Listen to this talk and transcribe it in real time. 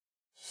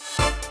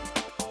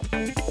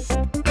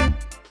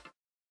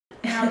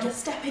And you're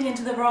stepping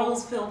into the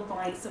roles filled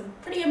by some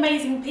pretty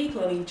amazing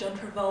people. I mean, John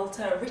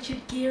Travolta,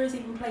 Richard Gere has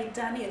even played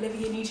Danny,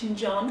 Olivia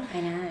Newton-John.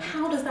 I know.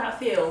 How does that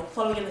feel,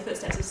 following in the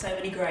footsteps of so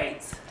many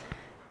greats?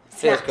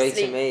 Feels great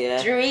to me,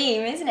 yeah.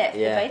 Dream, isn't it, for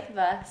Yeah. both of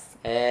us?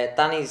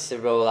 Danny's a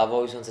role I've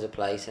always wanted to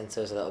play since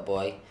I was a little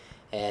boy.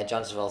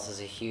 John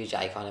Travolta's a huge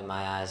icon in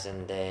my eyes,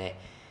 and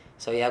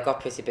so yeah, I've got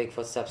pretty big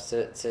footsteps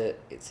to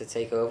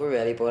take over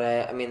really.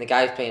 But I mean, the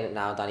guy who's playing it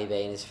now, Danny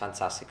Bain, is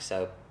fantastic.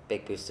 So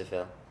big boost to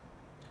Phil.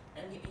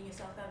 And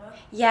yourself, Emma?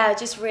 Yeah,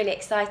 just really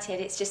excited.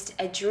 It's just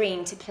a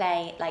dream to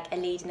play like a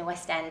lead in the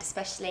West End,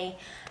 especially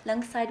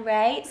alongside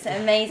Ray. It's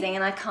amazing,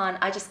 and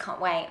I just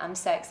can't wait. I'm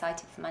so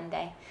excited for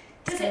Monday.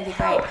 It's Does going it to be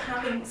help great.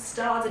 having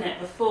starred in it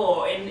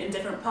before in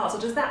different parts, or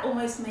does that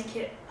almost make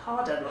it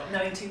harder, like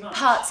knowing too much?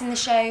 Parts in the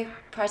show,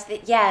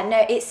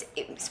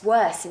 it's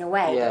worse in a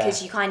way, Yeah.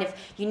 because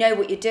you know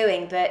what you're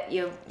doing, but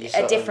you're You a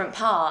sort of- different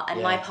part,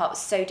 and my yeah. part was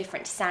so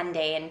different to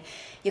Sandy, and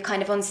you're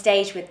kind of on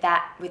stage with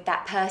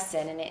that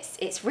person, and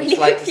it's really It's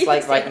like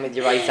confusing. writing with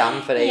your right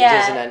hand for ages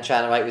Yeah. and then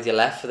trying to write with your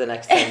left for the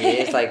next 10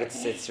 years. Like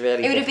it's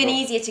really. It would have been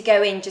difficult. easier to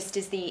go in just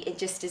as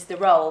the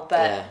role,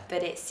 but Yeah.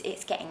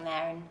 it's getting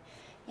there, and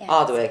yeah.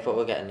 Hard work, but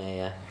we're getting there.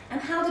 Yeah. And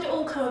how did it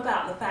all come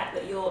about, the fact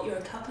that you're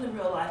a couple in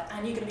real life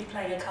and you're going to be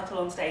playing a couple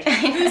on stage?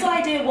 Whose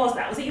idea was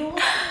that? Was it yours?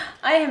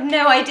 I have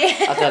no idea.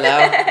 I don't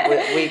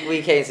know.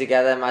 we came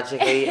together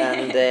magically,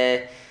 and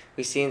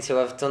we seem to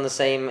have done the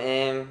same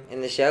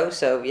in the show.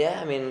 So yeah,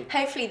 I mean.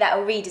 Hopefully that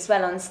will read as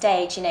well on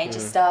stage,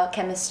 just our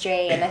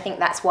chemistry, and I think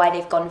that's why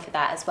they've gone for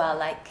that as well.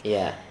 Like,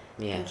 Yeah.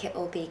 I think it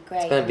will be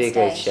great. It's going to on be a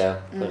great stage.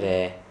 show, but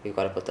we've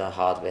got to put the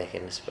hard work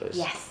in, I suppose.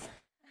 Yes.